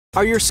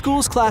Are your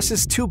school's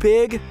classes too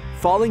big?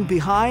 Falling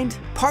behind?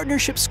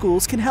 Partnership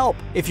Schools can help.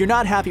 If you're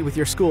not happy with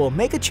your school,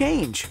 make a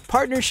change.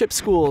 Partnership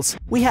Schools.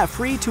 We have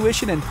free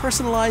tuition and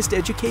personalized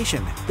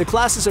education. The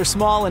classes are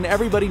small and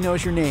everybody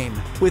knows your name.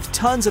 With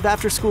tons of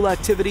after-school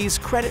activities,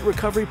 credit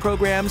recovery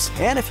programs,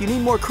 and if you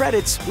need more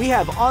credits, we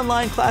have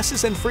online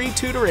classes and free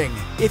tutoring.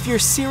 If you're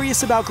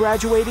serious about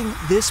graduating,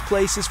 this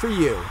place is for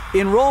you.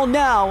 Enroll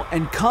now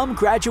and come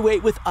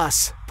graduate with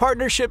us.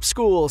 Partnership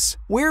Schools.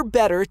 We're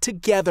better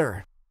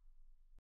together.